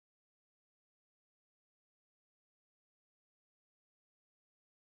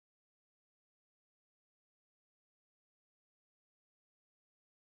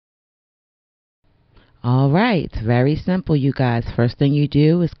All right, it's very simple, you guys. First thing you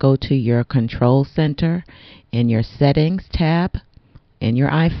do is go to your control center in your settings tab in your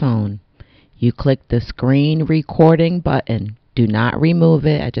iPhone. You click the screen recording button. Do not remove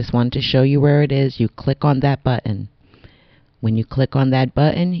it. I just wanted to show you where it is. You click on that button. When you click on that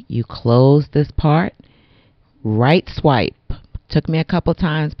button, you close this part. Right swipe. Took me a couple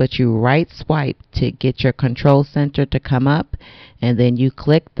times, but you right swipe to get your control center to come up, and then you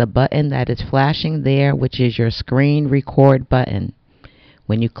click the button that is flashing there, which is your screen record button.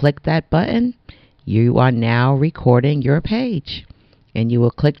 When you click that button, you are now recording your page, and you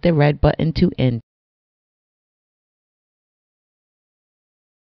will click the red button to end.